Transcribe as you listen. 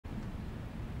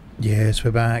Yes, we're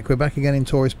back. We're back again in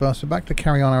Tourist Bus. We're back to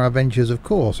carry on our adventures, of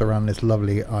course, around this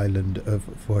lovely island of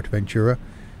Fuerteventura.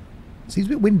 It seems a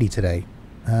bit windy today.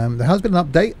 There has been an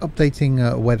update,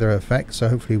 updating weather effects, so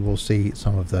hopefully we'll see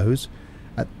some of those.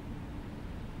 Okay,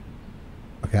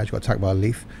 I just got attacked by a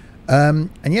leaf.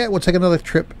 And yeah, we'll take another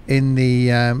trip in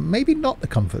the, maybe not the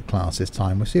comfort class this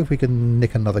time. We'll see if we can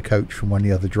nick another coach from one of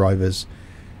the other drivers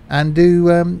and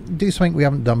do something we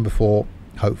haven't done before,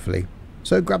 hopefully.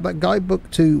 So grab that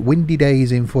guidebook to Windy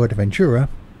Days in Fuerteventura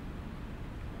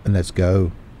and let's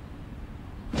go.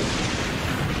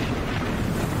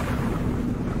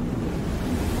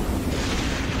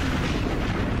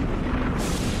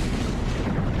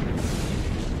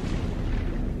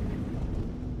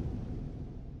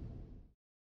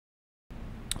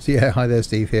 So yeah, hi there,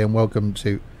 Steve here, and welcome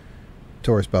to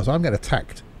Tourist Bus. I'm getting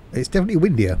attacked. It's definitely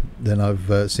windier than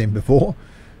I've seen before.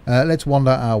 Let's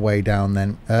wander our way down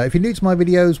then. If you're new to my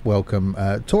videos, welcome.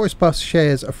 Tourist Bus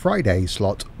shares a Friday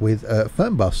slot with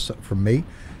Fern Bus from me.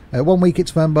 1 week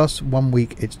it's Fern Bus, 1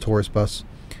 week it's Tourist Bus.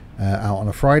 Out on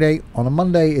a Friday. On a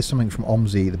Monday is something from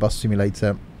OMSI, the bus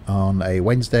simulator. On a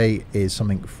Wednesday is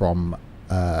something from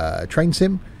Train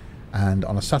Sim. And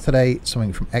on a Saturday,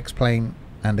 something from X-Plane.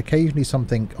 And occasionally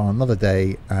something on another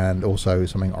day, and also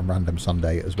something on Random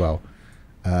Sunday as well.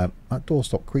 That door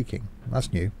stopped creaking.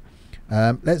 That's new.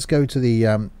 Let's go to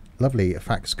the lovely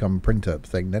fax cum printer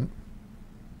thing then.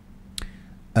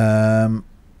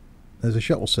 There's a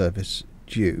shuttle service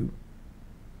due.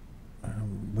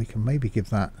 We can maybe give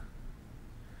that.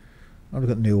 I'll look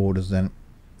at new orders then.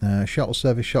 Shuttle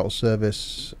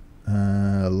service,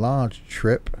 large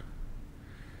trip,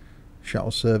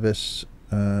 shuttle service,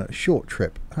 short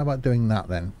trip. How about doing that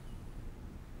then?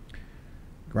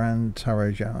 Grand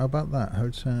Tarot. How about that?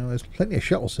 Hotel. There's plenty of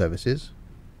shuttle services.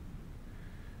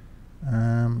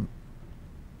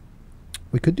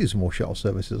 We could do some more shuttle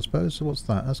services, I suppose. So what's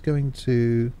that? That's going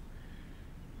to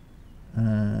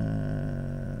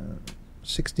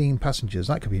 16 passengers.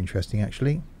 That could be interesting,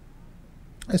 actually.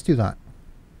 Let's do that.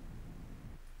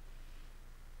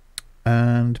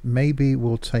 And maybe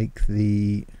we'll take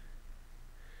the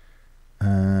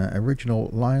original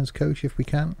Lions coach if we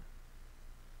can.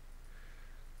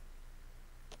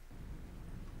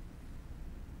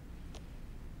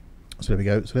 So there we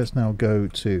go. So let's now go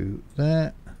to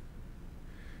there.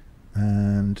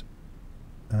 And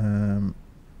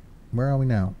where are we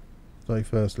now?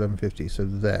 31st, 11:50. So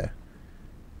there.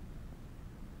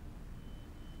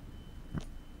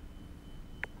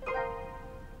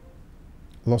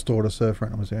 Lost order, sir.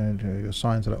 Your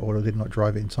signs of that order did not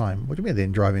drive in time. What do you mean I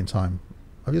didn't drive in time?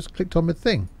 I just clicked on the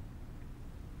thing.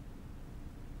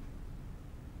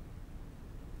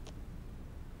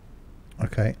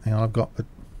 Okay, hang on. I've got a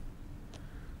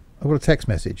text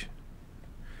message.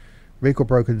 Vehicle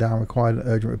broken down, required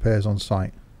urgent repairs on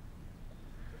site.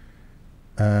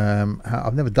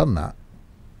 I've never done that.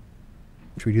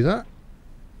 Should we do that?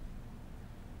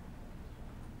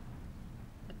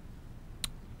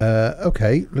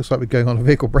 Okay, looks like we're going on a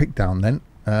vehicle breakdown then.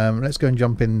 Let's go and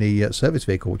jump in the service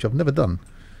vehicle, which I've never done.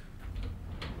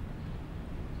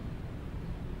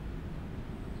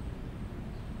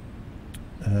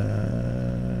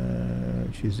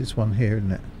 Which is this one here,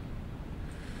 isn't it?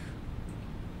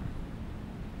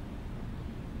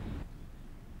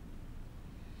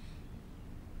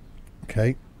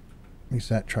 Okay, use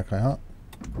that track out.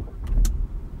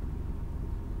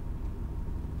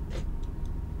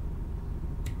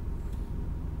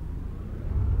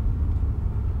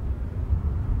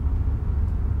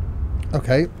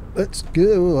 Okay, let's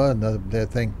go. Another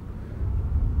thing.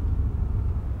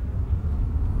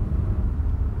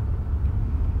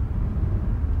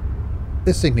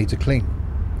 This thing needs a clean.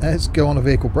 Let's go on a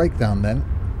vehicle breakdown then.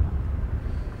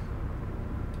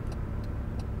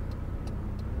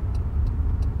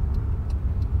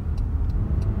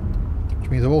 Which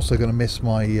means I'm also going to miss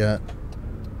my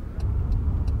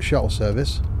shuttle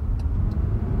service.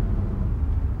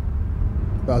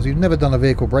 But as we've never done a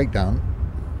vehicle breakdown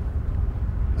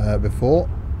before,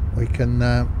 we can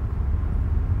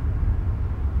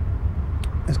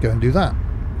let's go and do that,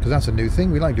 because that's a new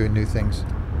thing. We like doing new things.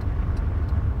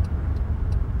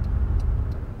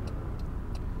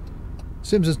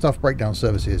 Sims and Stuff breakdown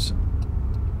services.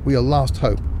 We are last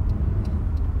hope.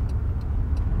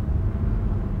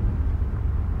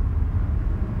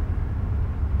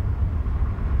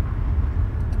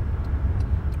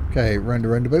 Okay,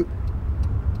 roundabout.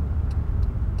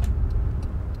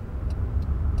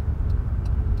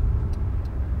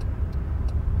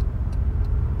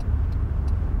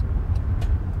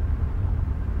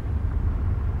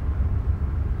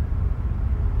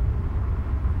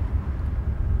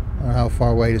 how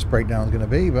far away this breakdown is going to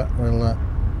be, but we'll...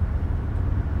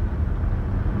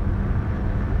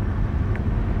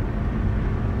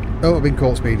 Oh, I've been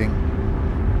caught speeding.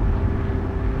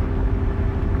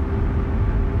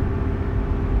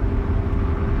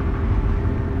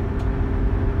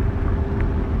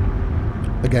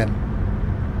 Again.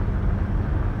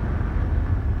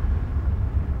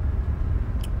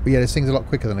 But yeah, this thing's a lot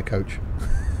quicker than a coach.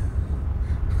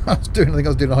 I think I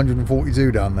was doing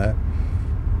 142 down there.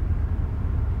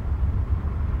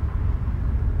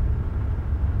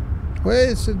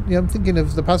 Where's, I'm thinking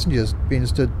of the passengers being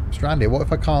stood stranded. What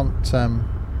if I can't?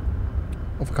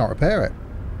 What if I can't repair it?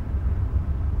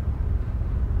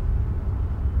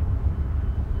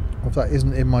 What if that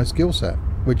isn't in my skill set?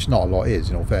 Which not a lot is,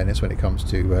 in all fairness, when it comes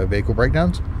to vehicle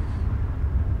breakdowns.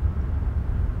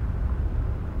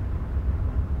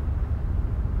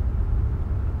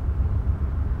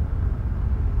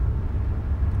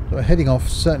 So we're heading off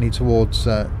certainly towards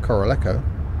Coraleco.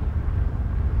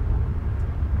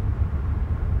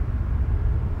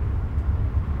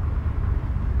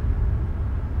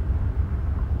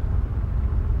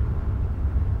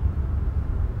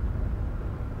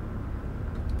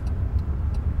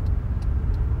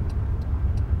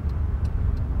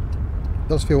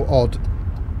 Does feel odd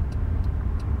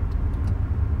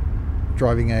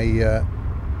driving a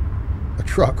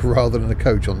truck rather than a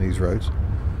coach on these roads.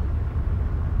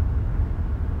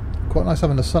 Quite nice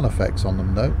having the sun effects on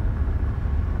them though.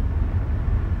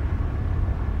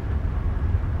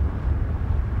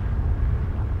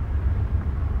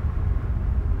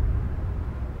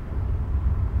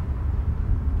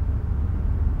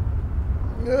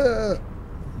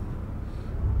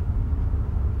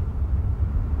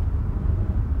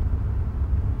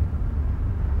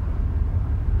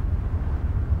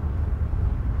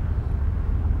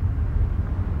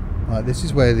 Right, this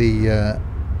is where the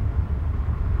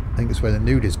I think it's where the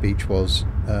nudist beach was,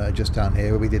 just down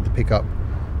here, where we did the pickup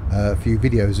a few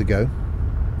videos ago.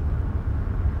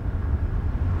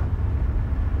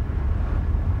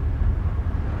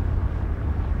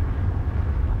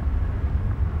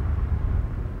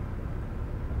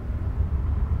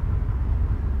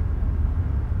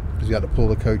 Because we had to pull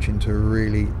the coach into a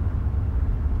really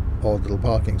odd little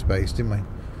parking space, didn't we?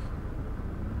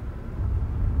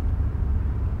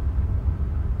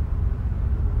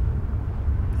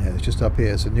 Yeah, it's just up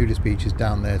here, so nudist beach is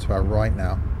down there to our right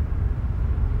now.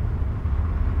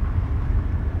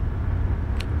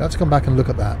 Let's come back and look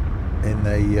at that in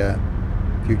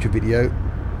a future video.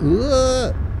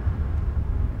 Ugh!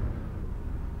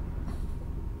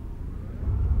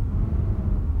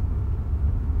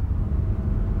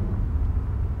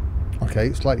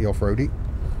 Okay, slightly off-roady.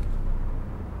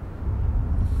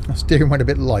 The steering went a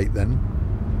bit light then.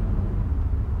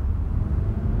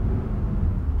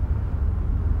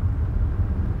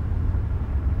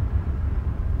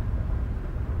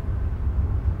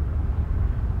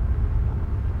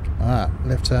 Ah,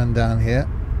 left turn down here.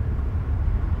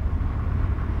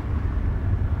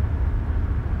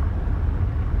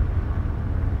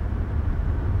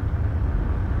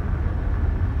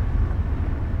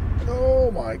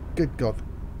 Oh my good God.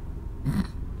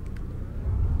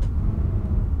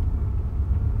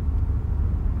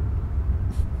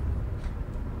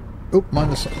 Oh,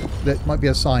 mind the, there might be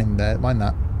a sign there, mind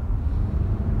that.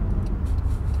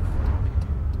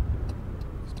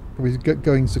 Probably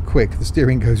going so quick, the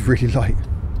steering goes really light.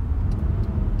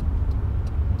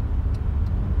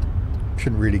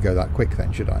 Shouldn't really go that quick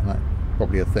then, should I? That's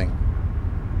probably a thing.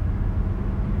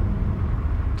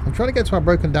 I'm trying to get to our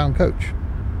broken down coach.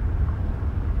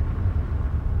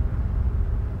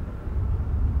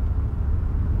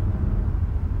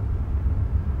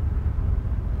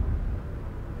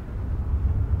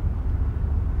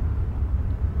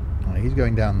 Oh, he's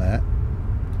going down there.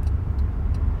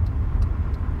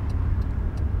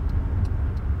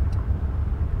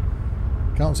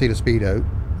 Can't see the speedo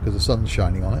because the sun's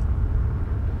shining on it.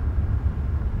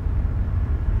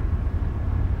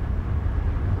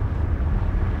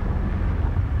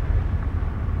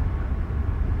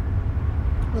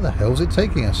 Where the hell is it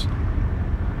taking us?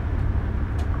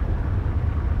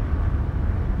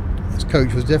 This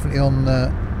coach was definitely on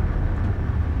a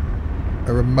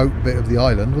remote bit of the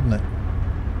island, wasn't it?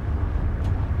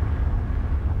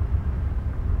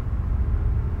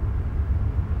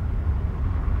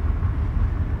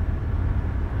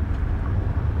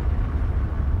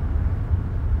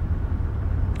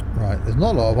 Right, there's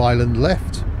not a lot of island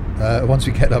left once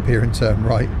we get up here and turn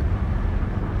right.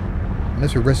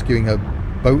 Unless we're rescuing a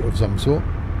boat of some sort.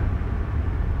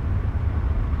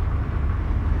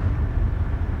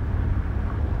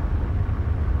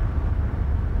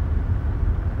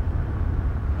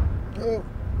 Oh.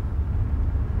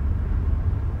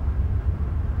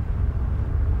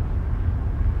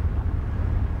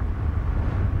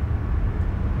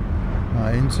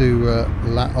 Right, into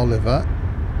La Oliva.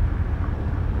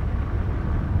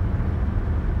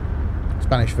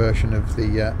 Spanish version of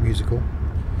the musical.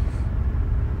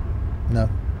 No?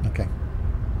 Okay.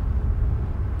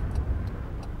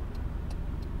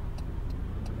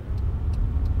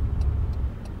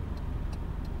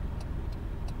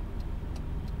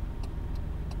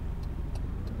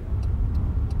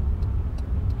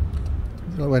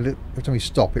 Every time you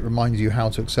stop, it reminds you how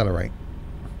to accelerate.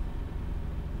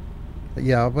 But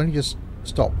yeah, I've only just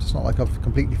stopped. It's not like I've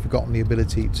completely forgotten the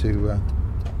ability to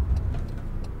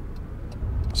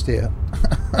steer.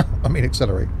 I mean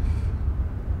accelerate.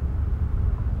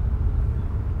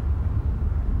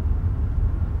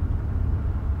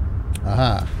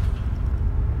 Aha.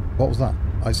 What was that?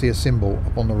 I see a symbol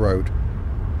up on the road.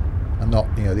 And not,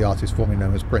 you know, the artist formerly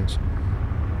known as Prince.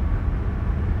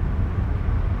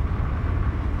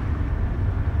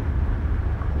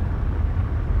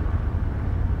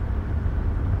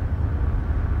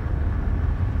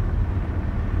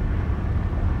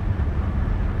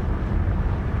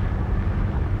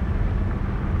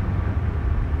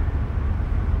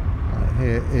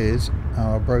 Here is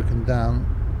our broken down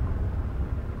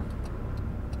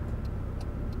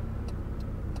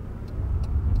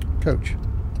coach.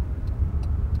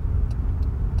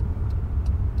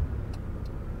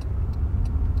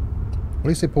 At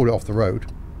least they pulled it off the road.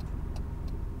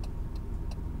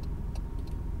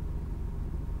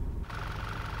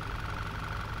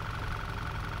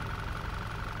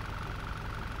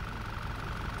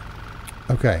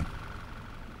 Okay.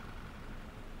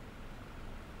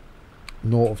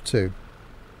 North of 2.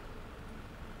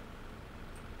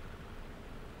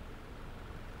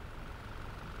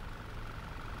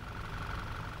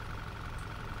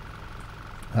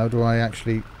 How do I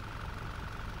actually...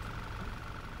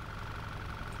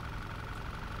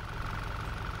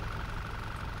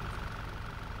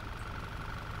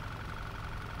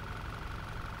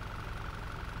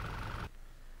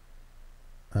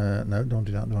 no, don't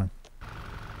do that, do I?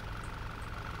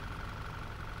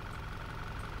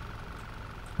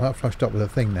 Well, that flushed up with a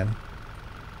thing then.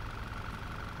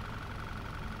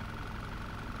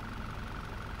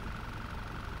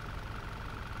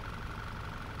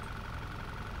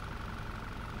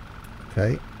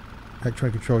 Okay.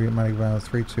 Electronic control your manual valve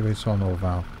 3-2-way solenoid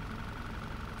valve.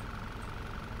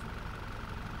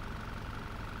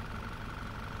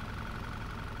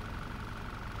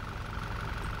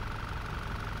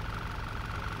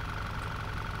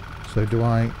 So do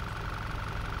I...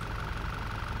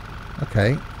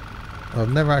 Okay.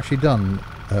 I've never actually done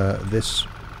this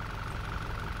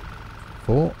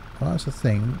before. Well, that's the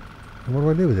thing. What do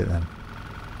I do with it then?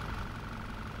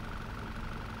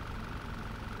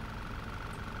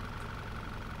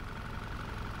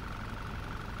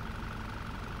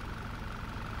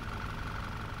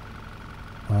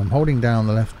 I'm holding down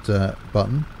the left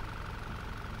button.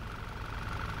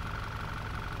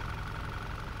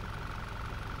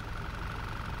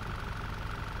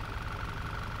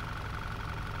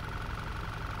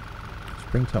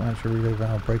 Spring top actual relay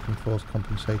valve, braking force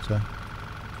compensator.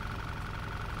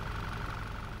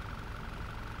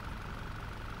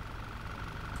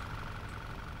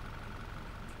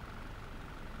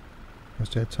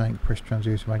 Air tank, pressure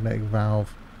transducer, magnetic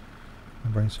valve,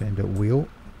 membrane cylinder, wheel.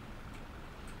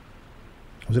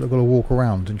 Was it got to walk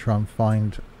around and try and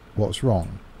find what's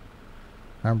wrong?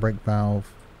 Handbrake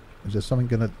valve. Is there something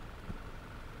going to...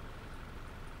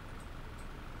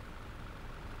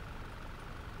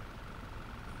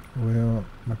 Wheel,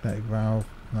 magnetic valve,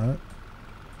 no.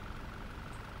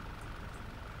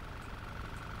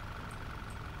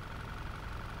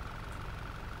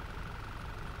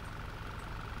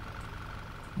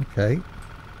 Okay.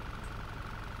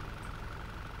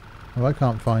 Well, I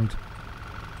can't find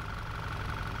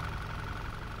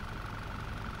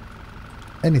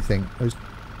anything. There's...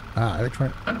 Ah,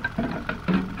 electronic...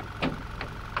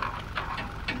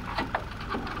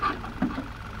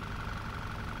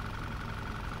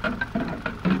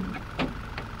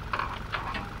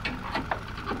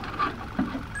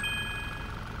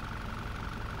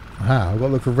 Aha, I've got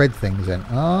to look for red things then.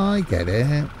 I get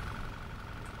it.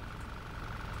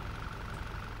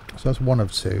 So that's one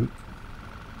of 2.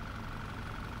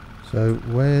 So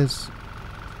where's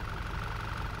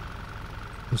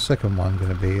the second one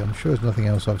going to be? I'm sure there's nothing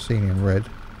else I've seen in red.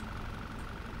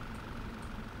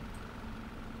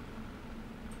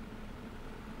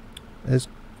 There's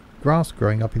grass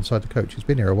growing up inside the coach. It's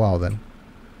been here a while then.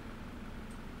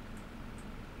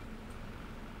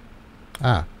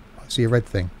 Ah, I see a red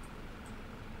thing.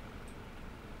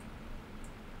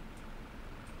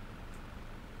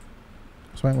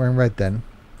 Something wearing red then.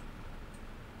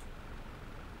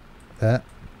 There.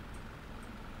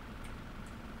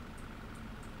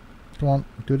 Come on,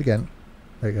 do it again.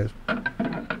 There it goes.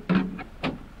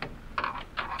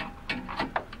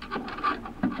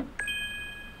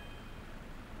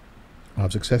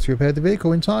 I've successfully repaired the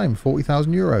vehicle in time.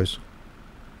 40,000 euros.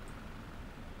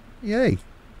 Yay.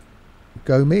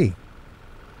 Go me.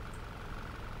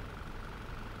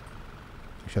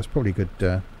 Actually, that's probably a good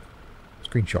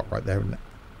screenshot right there, isn't it?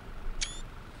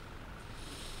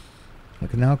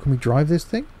 Okay, now can we drive this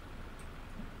thing?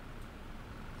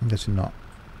 I'm guessing not.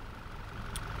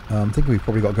 I'm thinking we've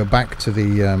probably got to go back to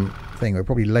the thing. We're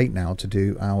probably late now to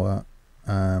do our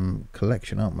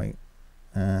collection, aren't we?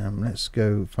 Let's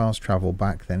go fast travel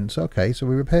back then. So okay, so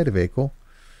we repaired a vehicle.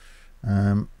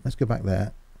 Let's go back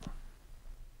there.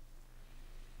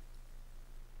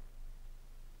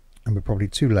 And we're probably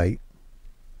too late.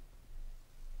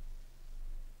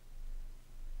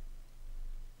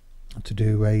 To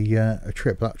do a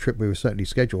trip. That trip we were certainly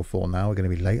scheduled for now. We're going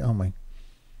to be late, aren't we?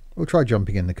 We'll try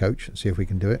jumping in the coach and see if we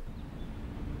can do it.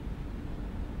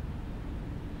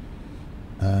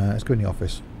 Let's go in the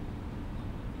office.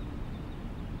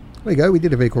 There you go. We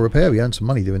did a vehicle repair. We earned some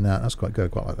money doing that. That's quite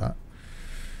good. Quite like that.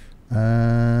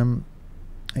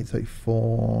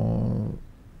 834.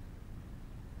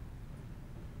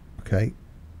 Okay.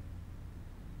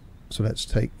 So let's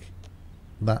take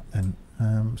that then.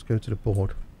 Let's go to the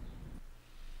board.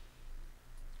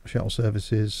 Shuttle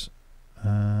services.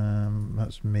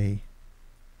 That's me.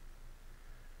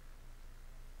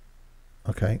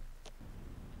 Okay.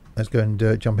 Let's go and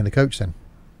jump in the coach then.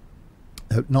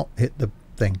 Hope not hit the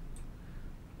thing.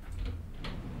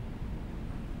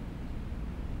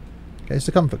 Okay, it's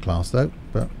the comfort class though,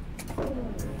 but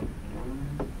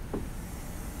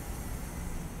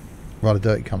rather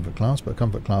dirty comfort class, but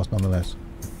comfort class nonetheless.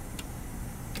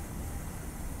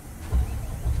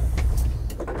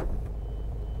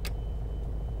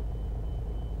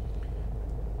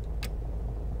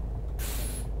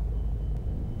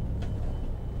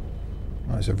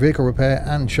 Right, so vehicle repair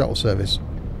and shuttle service.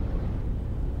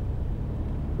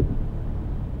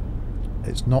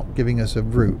 It's not giving us a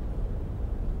route.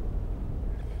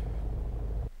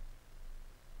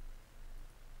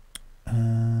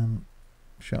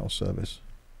 Shuttle service.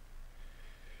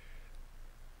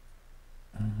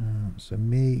 So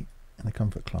me and the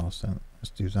comfort class then. Let's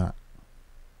do that.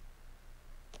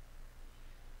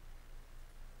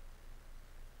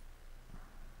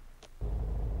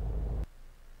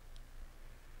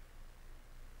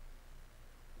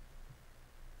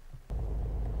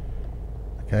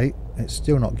 Okay, it's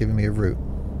still not giving me a route.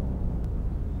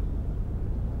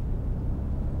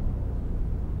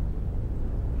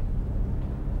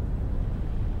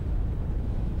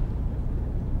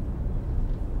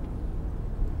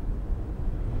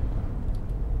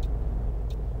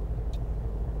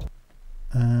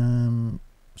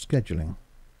 Scheduling.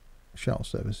 Shuttle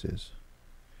services.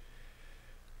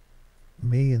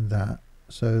 Me and that.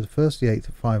 So the 1st, the 8th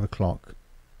at 5 o'clock.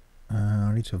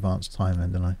 I need to advance time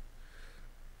then, don't I?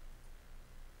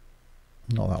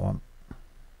 Not that one.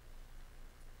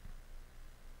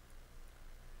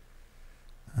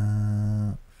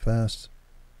 First,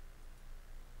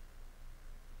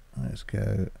 let's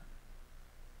go.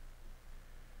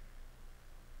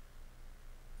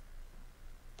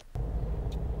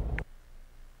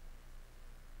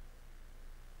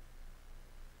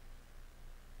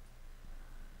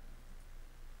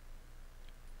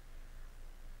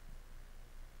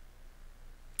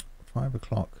 $5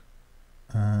 o'clock.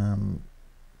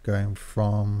 Going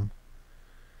from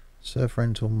Surf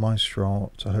Rental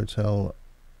Maestro to Hotel.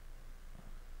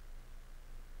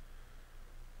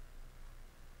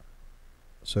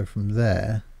 So from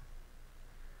there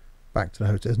back to the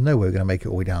hotel. There's no way we're going to make it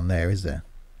all the way down there, is there?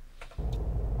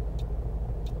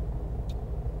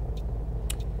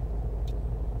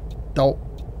 Oh.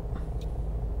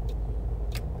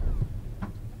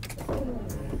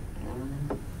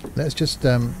 Let's just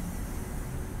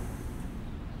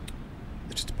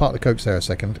park the coach there a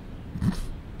second.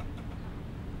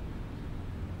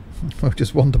 We'll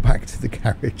just wander back to the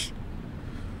garage.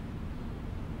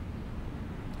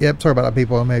 Yep, sorry about that,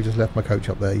 people. I may have just left my coach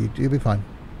up there. You'll be fine.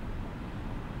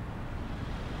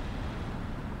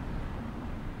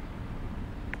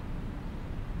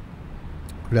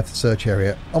 We left the search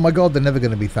area. Oh my god, they're never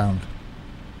going to be found.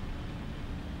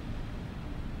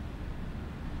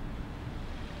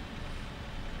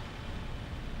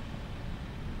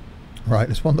 Right,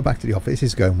 let's wander back to the office. This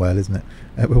is going well, isn't it?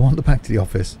 We'll wander back to the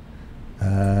office.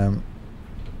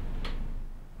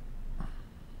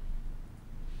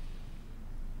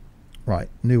 Right,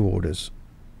 new orders.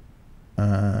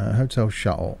 Hotel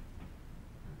Shuttle.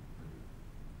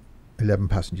 11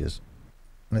 passengers.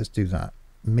 Let's do that.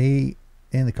 Me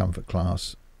in the comfort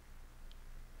class.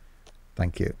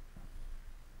 Thank you.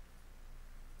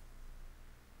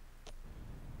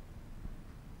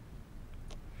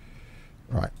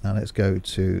 Right, now let's go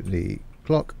to the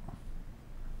clock.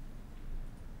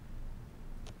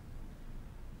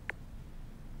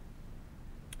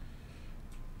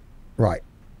 Right,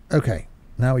 okay.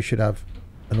 Now we should have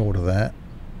an order there.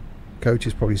 Coach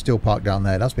is probably still parked down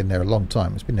there. That's been there a long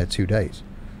time. It's been there 2 days.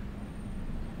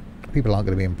 People aren't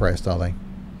going to be impressed, are they?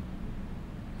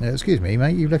 Excuse me,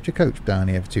 mate. You've left your coach down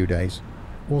here for 2 days.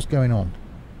 What's going on?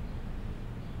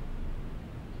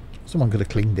 Someone could have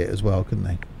cleaned it as well, couldn't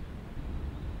they?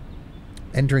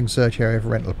 Entering search area for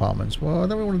rental apartments. Well, I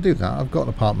don't really want to do that. I've got an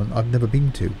apartment I've never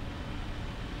been to.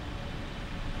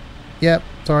 Yeah,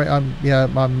 sorry. I'm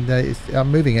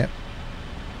moving it.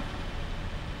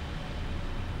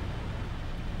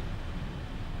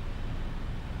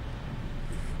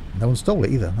 No one stole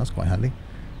it either. That's quite handy.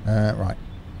 Right.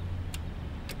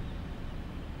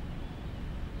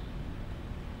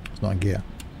 It's not in gear.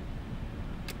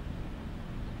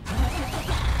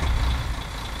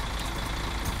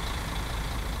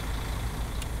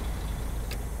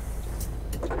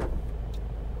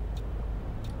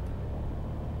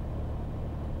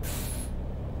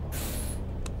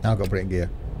 Now I've got to put it in gear.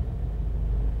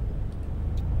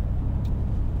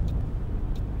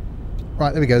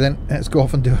 Right, there we go then. Let's go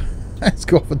off and do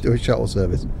a shuttle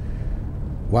service.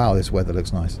 Wow, this weather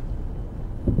looks nice.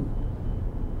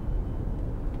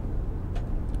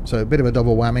 So a bit of a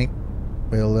double whammy.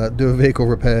 We'll do a vehicle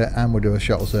repair and we'll do a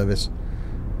shuttle service.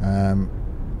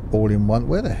 All in one.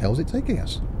 Where the hell is it taking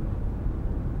us?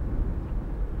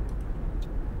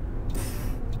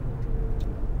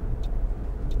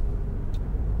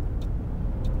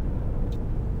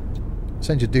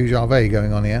 Sense of déjà vu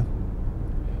going on here.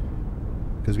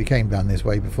 Because we came down this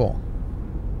way before.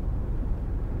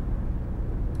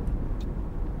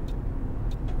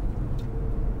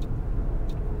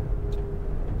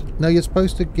 No, you're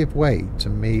supposed to give way to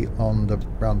me on the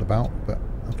roundabout, but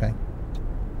okay.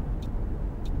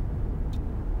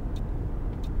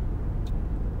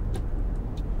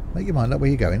 Make your mind up where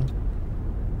you're going.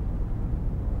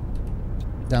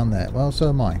 Down there. Well, so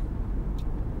am I.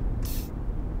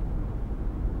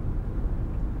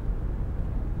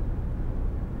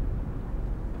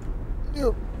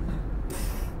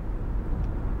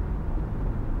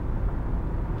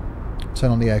 Turn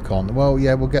on the aircon. Well,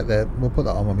 yeah, we'll get there. We'll put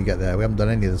that on when we get there. We haven't done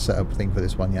any of the setup thing for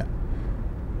this one yet.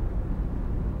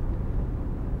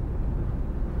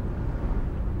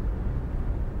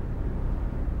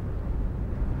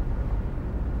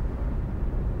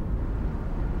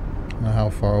 I don't know how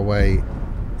far away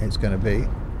it's going to be.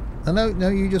 No,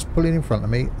 you just pull in front of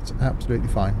me. It's absolutely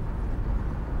fine.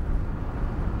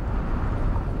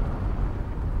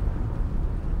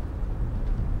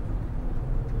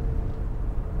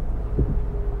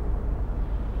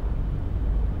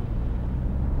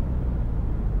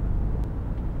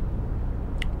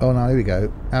 Oh no, here we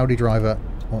go. Audi driver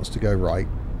wants to go right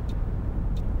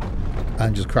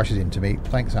and just crashes into me.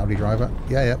 Thanks, Audi driver.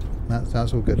 Yeah,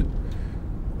 that's all good.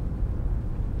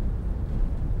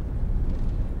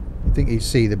 You'd think you'd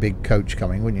see the big coach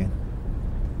coming, wouldn't you?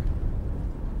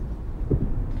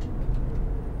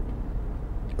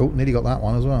 Oh, nearly got that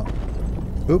one as well.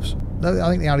 Oops. No, I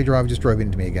think the Audi driver just drove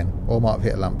into me again. Or might have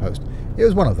hit a lamppost. It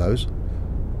was one of those.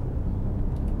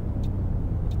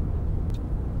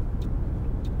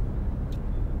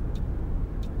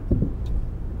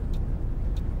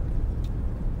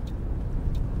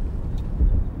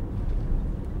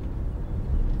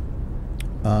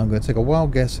 I'm going to take a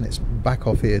wild guess and it's back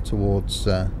off here towards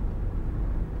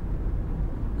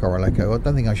Coraleco. I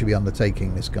don't think I should be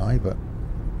undertaking this guy, but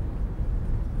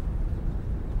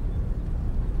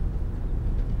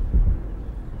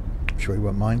I'm sure he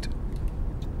won't mind.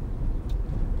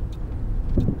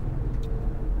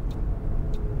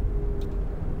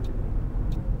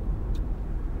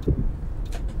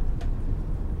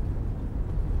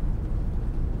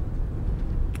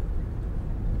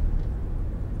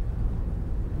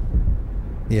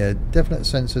 Yeah, definite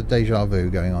sense of deja vu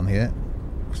going on here.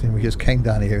 We just came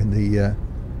down here in the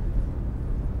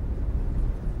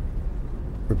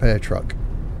repair truck.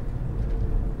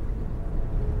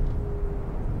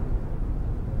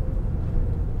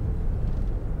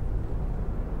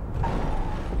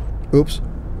 Oops.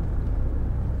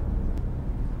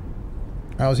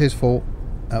 That was his fault.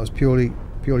 That was purely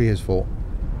his fault.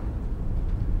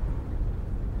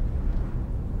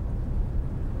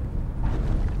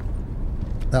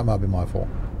 That might be my fault.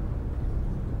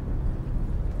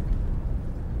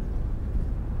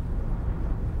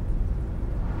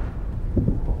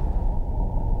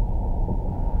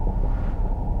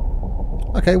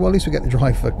 Okay, well at least we get to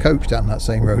drive a coach down that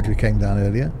same road we came down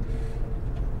earlier.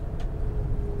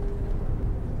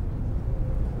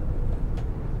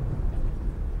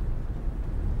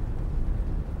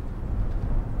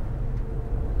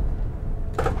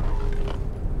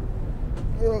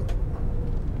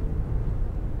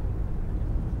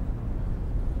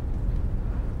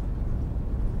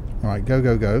 Alright, go,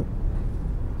 go, go.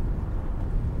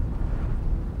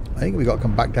 I think we've got to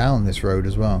come back down this road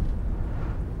as well.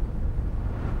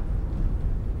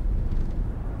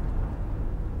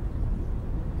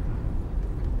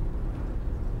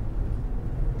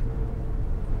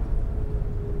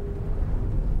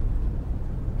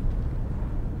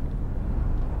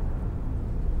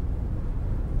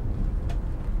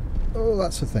 Oh,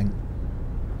 that's the thing.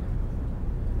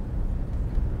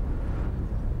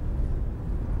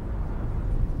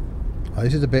 Oh,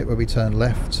 this is the bit where we turned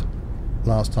left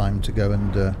last time to go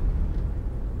and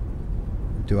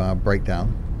do our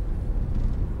breakdown.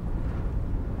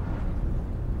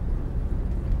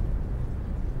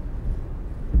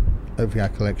 Hopefully our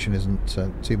collection isn't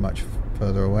too much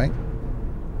further away.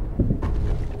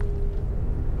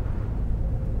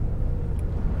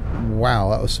 Wow,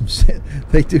 that was some...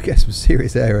 they do get some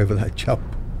serious air over that jump.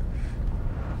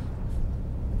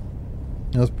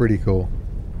 That was pretty cool.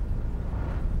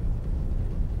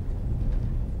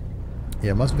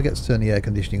 Yeah, mustn't forget to turn the air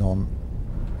conditioning on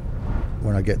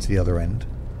when I get to the other end.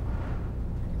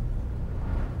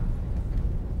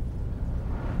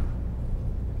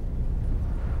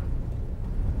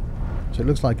 So it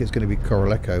looks like it's going to be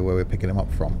Coral Echo where we're picking them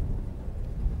up from.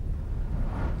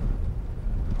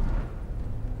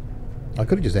 I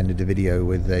could have just ended the video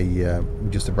with a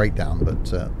just a breakdown, but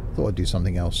thought I'd do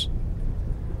something else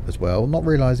as well, not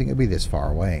realising it'd be this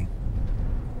far away.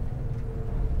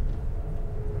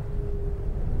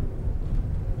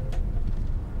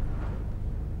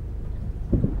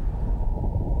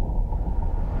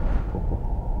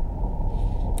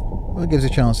 Well, it gives a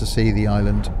chance to see the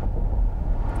island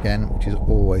again, which is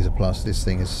always a plus. This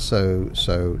thing is so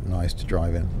nice to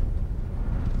drive in.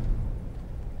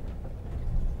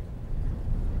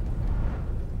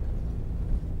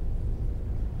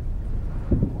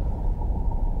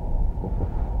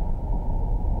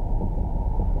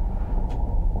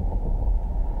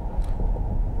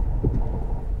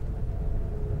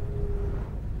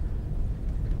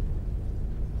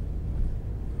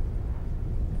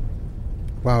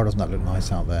 Wow, doesn't that look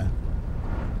nice out there?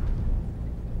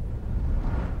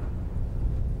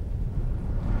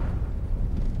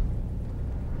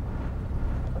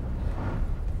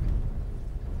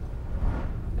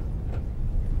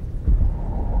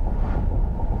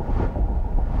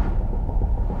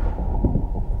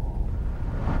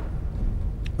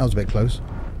 That was a bit close.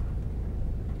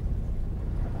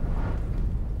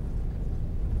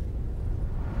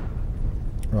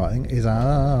 Right, I think is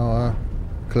our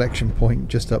collection point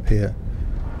just up here.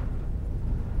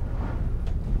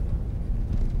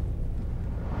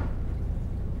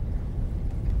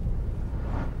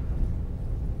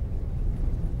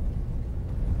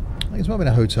 I think this might have been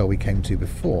a hotel we came to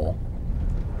before.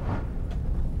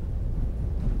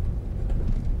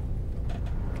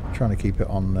 Trying to keep it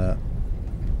on the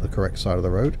correct side of the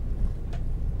road.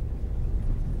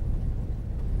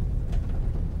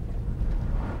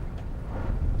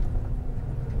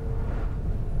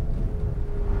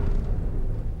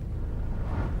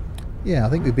 Yeah, I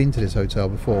think we've been to this hotel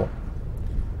before.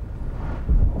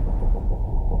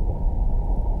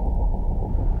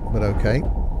 But okay.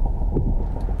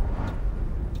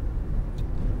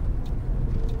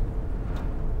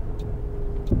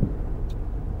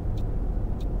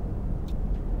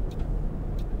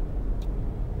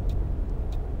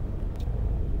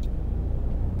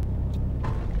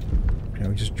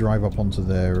 We just drive up onto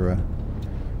their...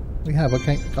 we have.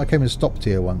 I came and stopped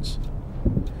here once.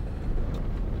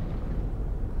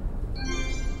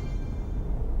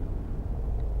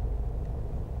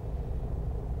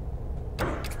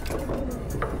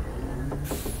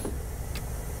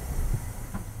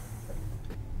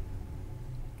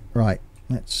 Right,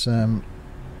 let's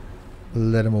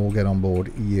let them all get on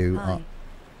board. You Hi. are...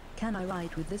 Can I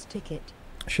ride with this ticket?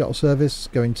 Shuttle service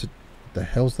going to... The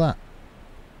hell's that?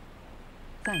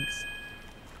 Thanks.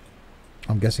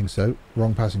 I'm guessing so.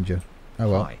 Wrong passenger.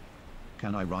 Oh well. Hi.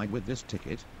 Can I ride with this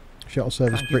ticket? Shuttle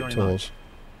service Thank you Brick very Tours.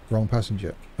 Wrong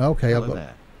passenger. Okay, Hello I've got...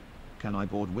 there. Can I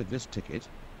board with this ticket?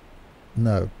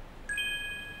 No.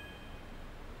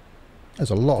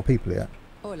 There's a lot of people here.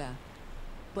 Hola.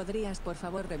 ¿Podrías por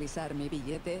favor revisar mi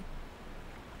billete?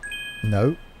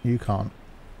 No, you can't.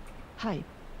 Hi.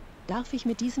 Darf ich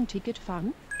mit diesem Ticket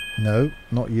fahren? No,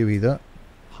 not you either.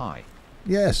 Hi.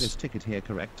 Is this Yes. ticket here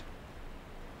correct?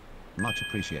 Much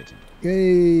appreciated.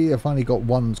 Yay! I finally got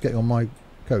one getting on my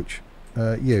coach.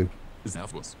 You.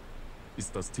 Servus.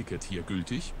 Ist das Ticket hier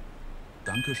gültig?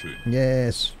 Dankeschön.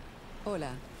 Yes.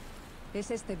 Hola. ¿Es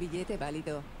este billete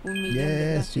válido? Un millón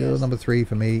de Yes, you're gracias. number 3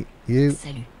 for me. You.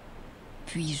 Salut.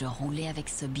 Puis-je rouler avec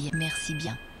ce billet? Merci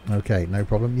bien. Okay, no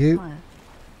problem. You. Hi.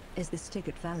 Is this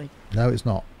ticket valid? No, it's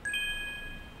not.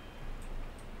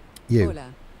 You.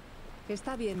 Hola.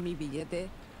 ¿Está bien mi billete?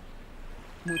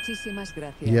 Muchísimas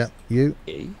gracias. Yeah, you.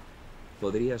 Hey,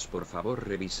 ¿podrías por favor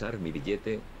revisar mi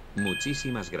billete?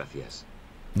 Muchísimas gracias.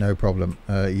 No problem.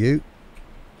 You.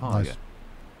 Hi. Nice.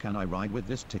 Can I ride with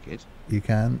this ticket? You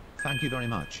can. Thank you very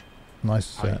much.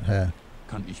 Nice Hi. hair.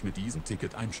 Kann ich mit diesem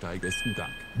Ticket einsteigen? Besten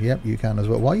Dank. Yep, you can as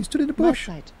well. Why are you stood in the bush?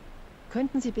 Mahlzeit.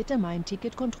 Könnten Sie bitte mein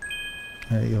Ticket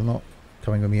kontrollieren? You're not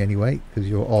coming with me anyway because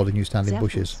you're odd and you stand in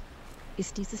bushes.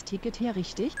 Ist dieses Ticket hier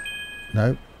richtig?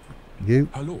 No. You.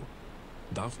 Hallo.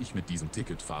 Darf ich mit diesem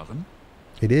Ticket fahren?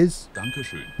 It is.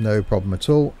 Dankeschön. No problem at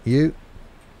all. You.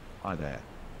 Hi there.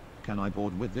 Can I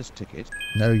board with this ticket?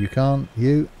 No, you can't.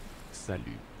 You.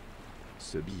 Salut.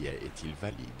 Ce billet est-il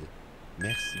valide?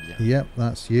 Merci bien. Yep,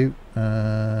 that's you.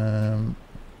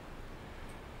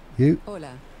 You.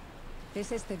 Hola.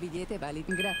 ¿Es este billete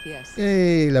válido? Gracias.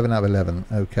 Yay, 11 out of 11.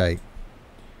 Okay.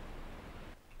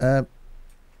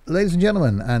 Ladies and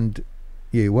gentlemen, and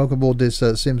you, welcome aboard this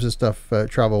Sims and Stuff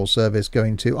travel service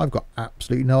going to, I've got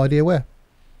absolutely no idea where.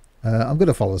 I'm going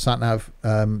to follow the sat-nav,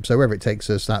 so wherever it takes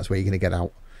us, that's where you're going to get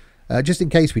out. Just in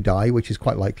case we die, which is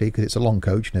quite likely because it's a long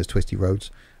coach and there's twisty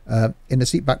roads, in the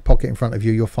seat back pocket in front of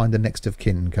you, you'll find the next of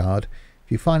kin card.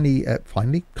 If you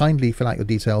kindly fill out your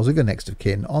details of your next of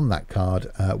kin on that card,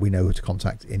 we know who to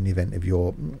contact in the event of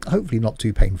your hopefully not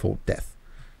too painful death.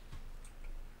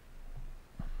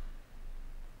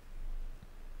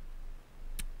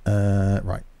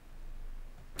 Right.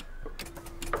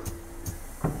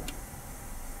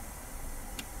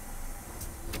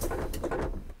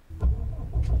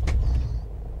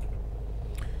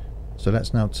 So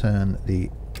let's now turn the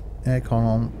aircon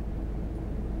on.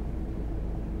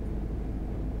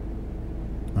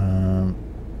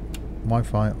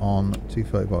 Wi-Fi on,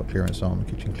 230-volt clearance on,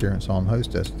 kitchen clearance on,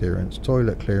 hostess clearance,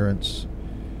 toilet clearance.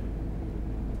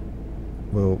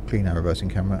 We'll clean our reversing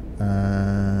camera.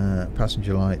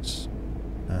 Passenger lights.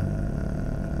 And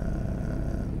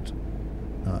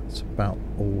that's about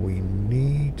all we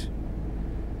need,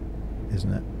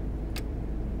 isn't it?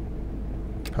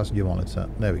 Passenger monitor.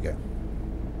 There we go.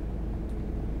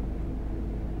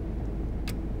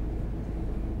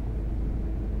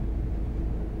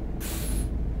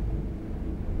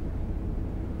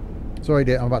 Sorry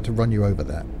dear, I'm about to run you over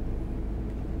there.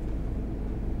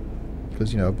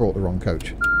 Because, you know, I brought the wrong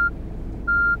coach.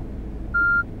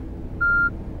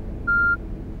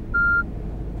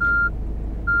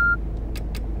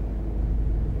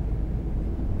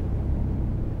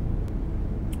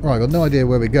 Right, I've got no idea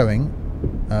where we're going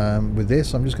with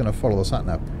this. I'm just going to follow the sat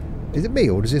nav. Is it me,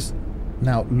 or does this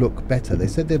now look better? They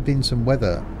said there have been some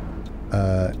weather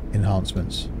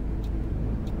enhancements.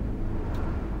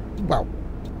 Wow.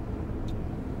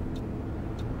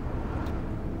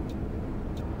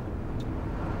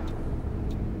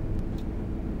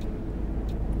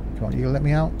 Come on, you gonna let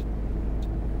me out?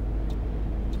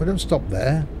 Well, don't stop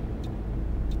there.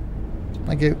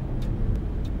 Thank you.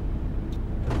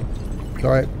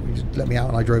 Sorry, you just let me out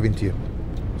and I drove into you.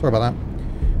 Sorry about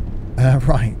that.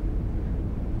 Right.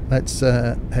 Let's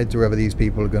head to wherever these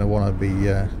people are going to want to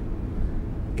be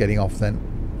getting off then.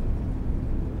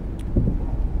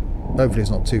 Hopefully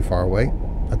it's not too far away.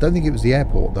 I don't think it was the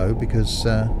airport though, because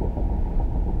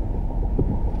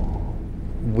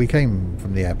we came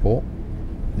from the airport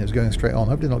and it was going straight on.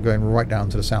 Hopefully not going right down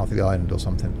to the south of the island or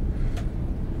something.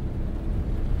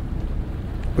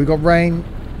 We've got rain.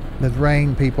 There's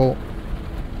rain, people.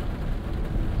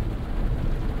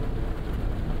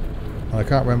 I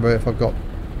can't remember if I've got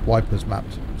wipers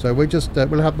mapped. So we'll just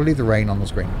we'll leave the rain on the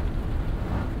screen.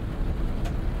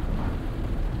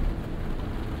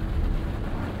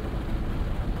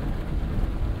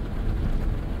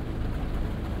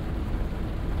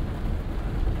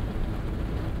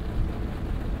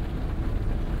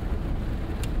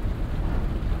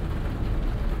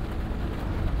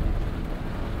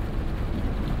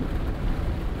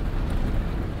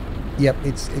 Yep,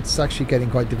 it's actually getting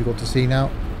quite difficult to see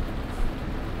now.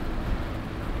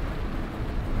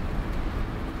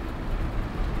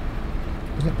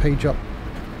 Doesn't it page up?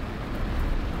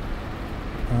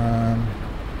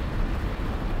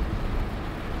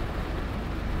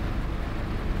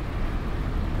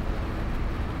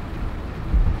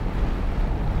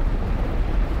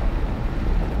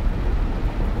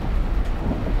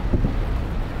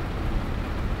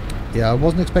 Yeah, I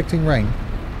wasn't expecting rain.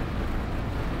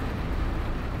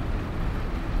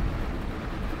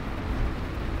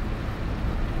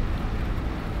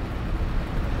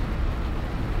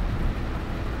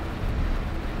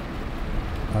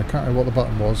 I can't remember what the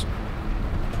button was.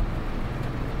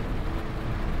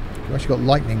 We've actually got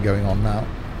lightning going on now.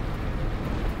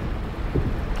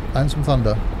 And some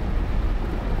thunder.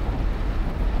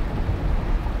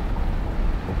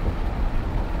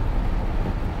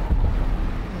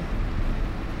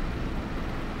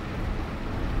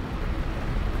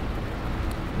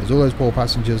 There's all those poor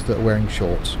passengers that are wearing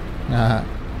shorts.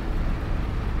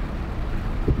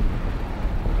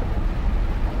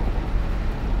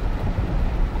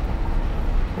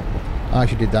 I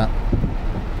actually did that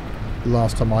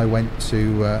last time I went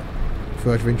to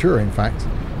Fuerteventura. In fact,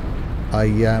 I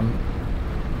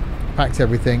packed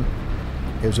everything.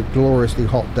 It was a gloriously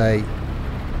hot day,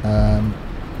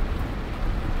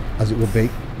 as it would be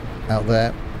out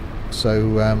there. So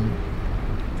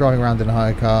driving around in a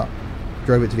hire car,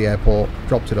 drove it to the airport,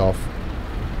 dropped it off.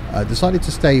 Decided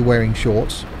to stay wearing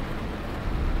shorts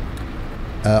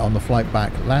on the flight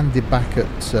back. Landed back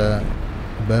at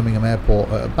Birmingham Airport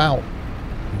at about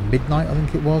midnight, I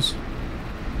think it was,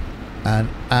 and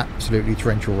absolutely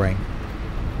torrential rain.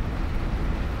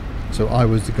 So I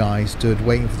was the guy stood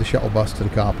waiting for the shuttle bus to the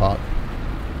car park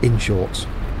in shorts,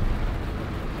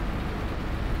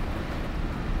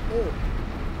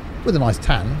 with a nice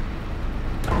tan.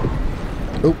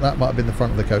 Oh, that might have been the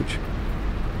front of the coach.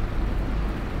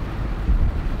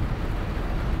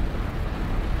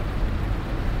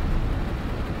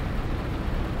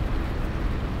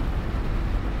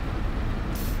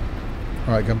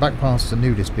 Alright, going back past the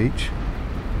nudist beach.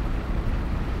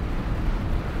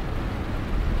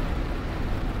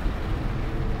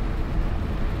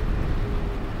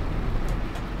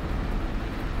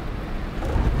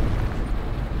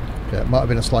 Yeah, it might have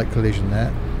been a slight collision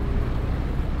there.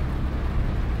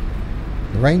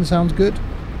 The rain sounds good.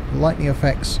 The lightning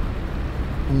effects,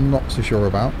 not so sure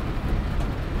about.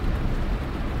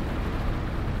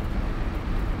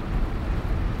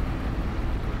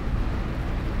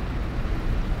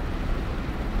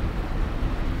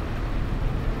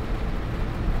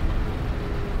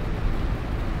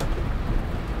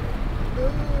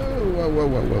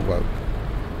 Whoa.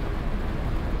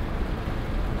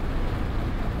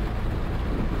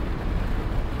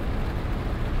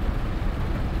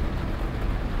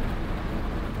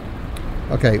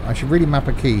 Okay, I should really map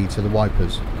a key to the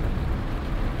wipers.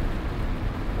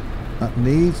 That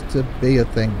needs to be a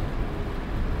thing.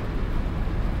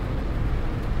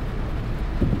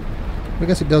 I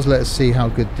guess it does let us see how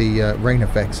good the rain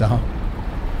effects are.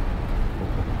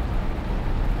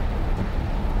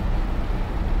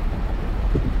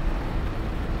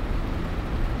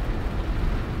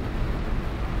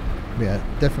 Yeah,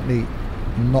 definitely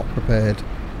not prepared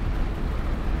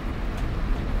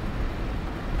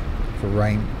for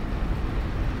rain.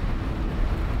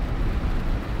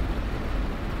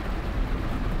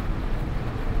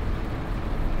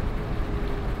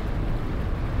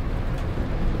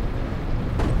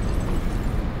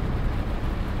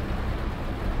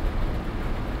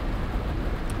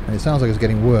 And it sounds like it's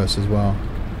getting worse as well.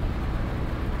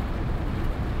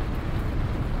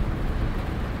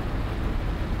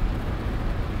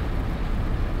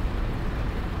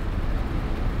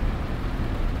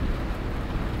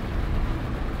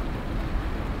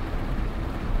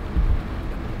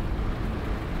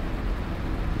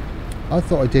 I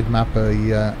thought I did map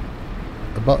a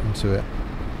button to it.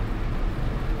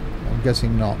 I'm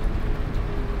guessing not.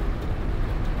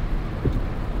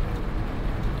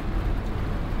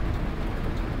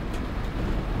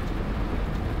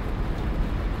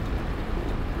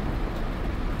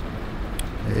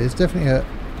 It is definitely a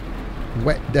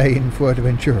wet day in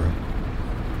Fuerteventura.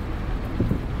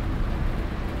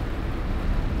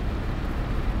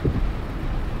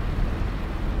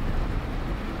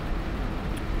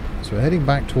 So we're heading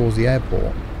back towards the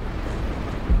airport.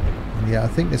 And yeah, I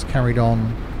think this carried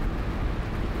on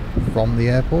from the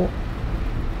airport.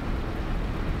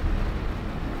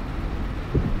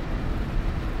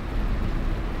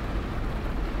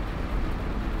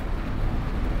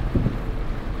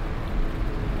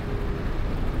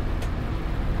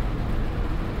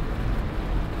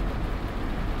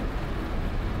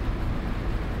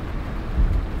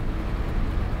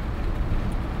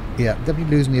 Yeah,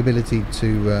 definitely losing the ability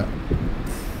to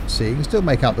see. You can still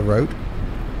make out the road.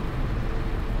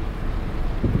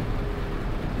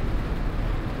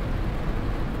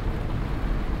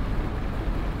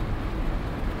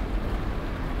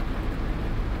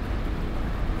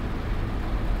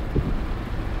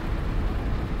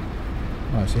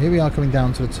 Right, so here we are coming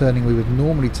down to the turning we would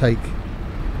normally take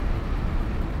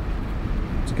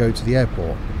to go to the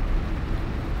airport.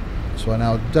 So I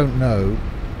now don't know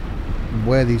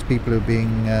where these people are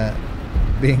being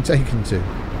taken to.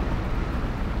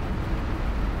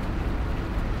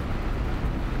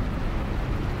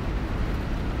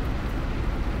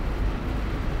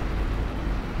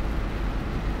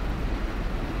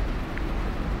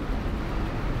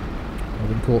 I've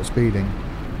been caught speeding.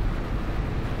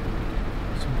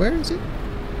 So where is it?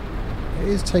 It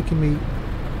is taking me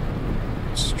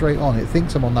straight on. It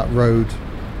thinks I'm on that road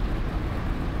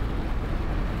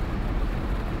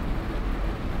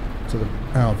to the...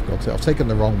 Oh, I've got it. I've taken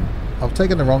the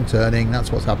wrong turning.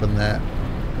 That's what's happened there.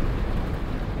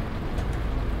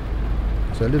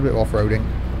 So a little bit of off-roading.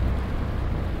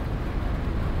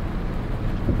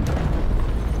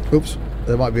 Oops.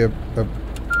 There might be a...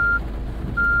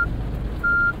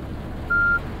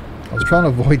 I was trying to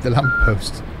avoid the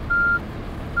lamppost.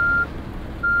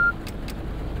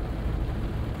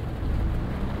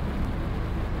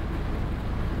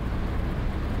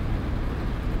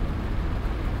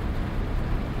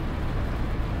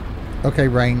 Okay,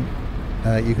 Rain,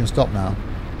 you can stop now.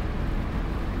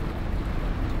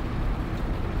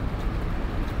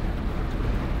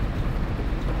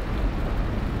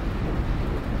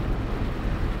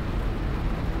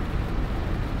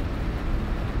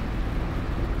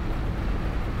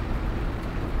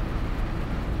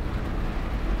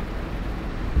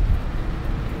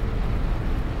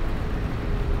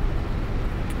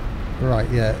 Right,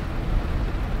 yeah.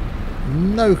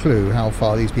 No clue how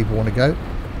far these people want to go.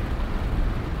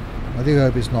 I do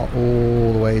hope it's not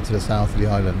all the way to the south of the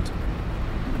island,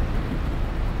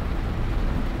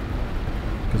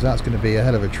 because that's going to be a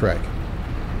hell of a trek.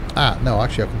 Ah, no,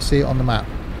 actually I can see it on the map.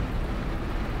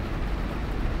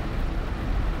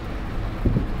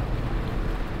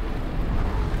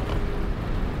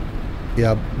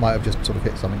 Yeah, I might have just sort of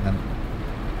hit something then.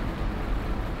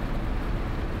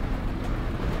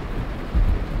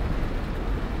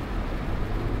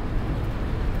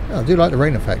 Yeah, I do like the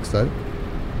rain effects though.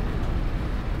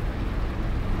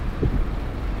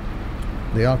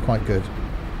 They are quite good.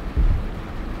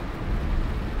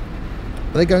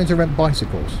 Are they going to rent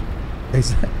bicycles?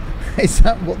 Is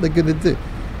that what they're going to do?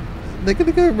 They're going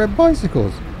to go and rent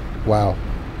bicycles? Wow.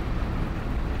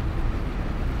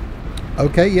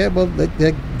 Okay, yeah, well,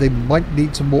 they might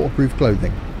need some waterproof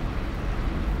clothing.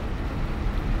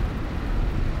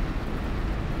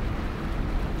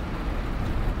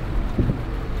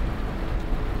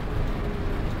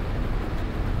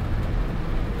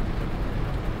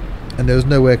 And there was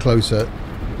nowhere closer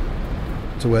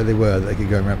to where they were that they could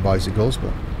go and rent bicycles,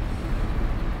 but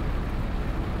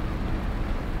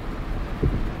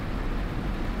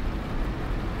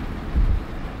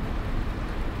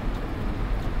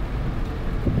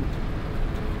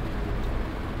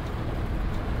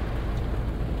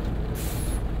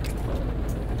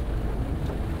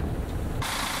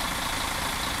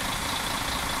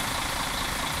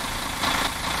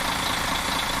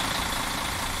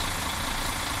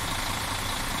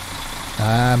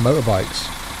motorbikes.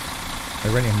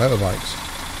 They're renting motorbikes.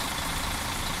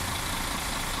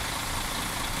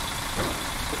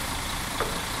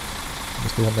 They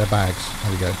still want their bags.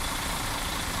 There we go.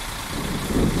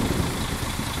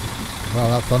 Wow,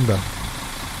 that thunder.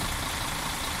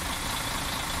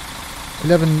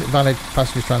 11 valid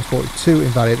passengers transported, 2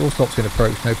 invalid. All stops in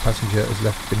approach. No passenger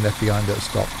has been left behind at a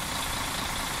stop.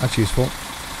 That's useful.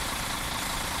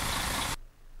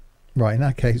 Right, in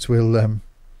that case, we'll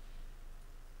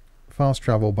fast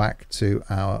travel back to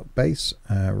our base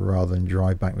rather than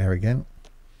drive back there again.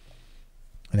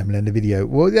 And then we'll end the video.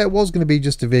 Well, yeah, it was going to be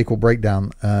just a vehicle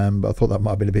breakdown, but I thought that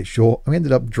might have been a bit short. We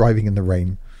ended up driving in the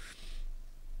rain.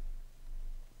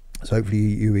 So hopefully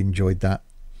you enjoyed that.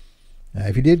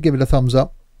 If you did, give it a thumbs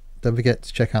up. Don't forget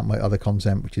to check out my other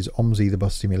content, which is OMSI the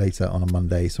Bus Simulator on a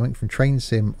Monday, something from Train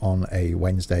Sim on a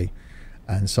Wednesday,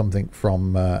 and something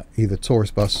from either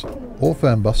Tourist Bus or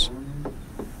Fern Bus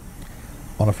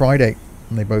on a Friday.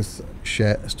 And they both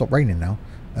share... Stop raining now.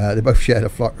 They both share the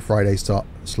Friday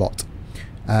slot.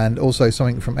 And also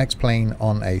something from X-Plane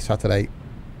on a Saturday,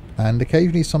 and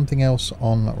occasionally something else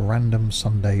on random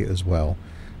Sunday as well.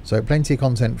 So plenty of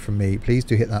content from me. Please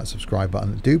do hit that subscribe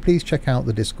button. Do please check out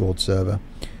the Discord server.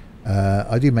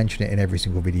 I do mention it in every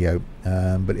single video,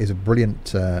 but it's a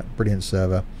brilliant brilliant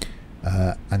server,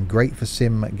 and great for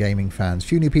sim gaming fans.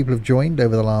 Few new people have joined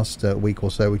over the last week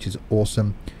or so, which is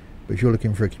awesome. But if you're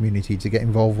looking for a community to get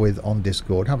involved with on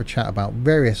Discord, have a chat about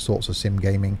various sorts of sim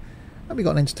gaming. And we've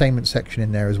got an entertainment section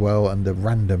in there as well, and the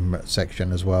random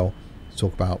section as well, to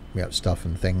talk about stuff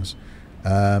and things.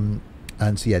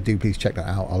 And so yeah, do please check that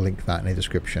out. I'll link that in the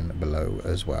description below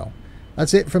as well.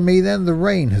 That's it from me then. The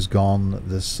rain has gone.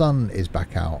 The sun is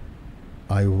back out.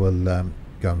 I will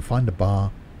go and find a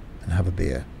bar and have a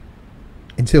beer.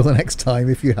 Until the next time,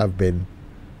 if you have been,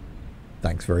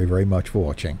 thanks very, very much for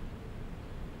watching.